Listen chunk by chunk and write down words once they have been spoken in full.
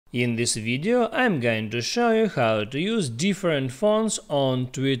In this video, I'm going to show you how to use different fonts on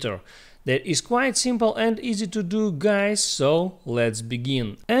Twitter. That is quite simple and easy to do, guys, so let's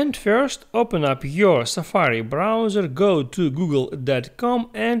begin. And first, open up your Safari browser, go to google.com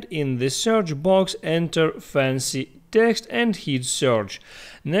and in the search box enter fancy text and hit search.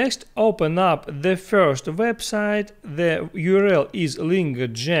 Next, open up the first website. The URL is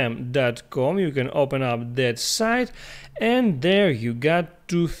linkjam.com. You can open up that site and there you got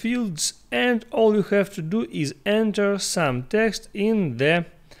two fields and all you have to do is enter some text in the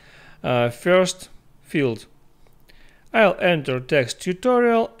first field. I'll enter text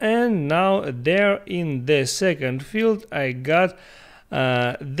tutorial and now there in the second field I got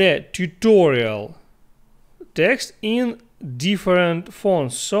the tutorial text in different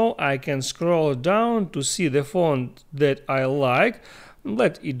fonts, so I can scroll down to see the font that I like.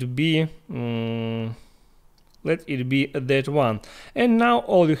 Let it be that one. And now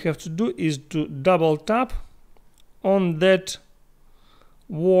all you have to do is to double tap on that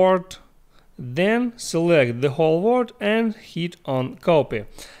word, then select the whole word and hit on copy.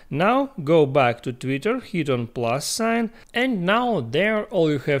 Now go back to Twitter, hit on plus sign, and now there all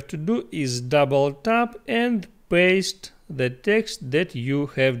you have to do is double tap and paste the text that you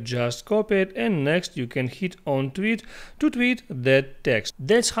have just copied, and next you can hit on tweet to tweet that text.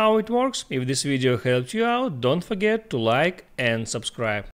 That's how it works. If this video helped you out, don't forget to like and subscribe.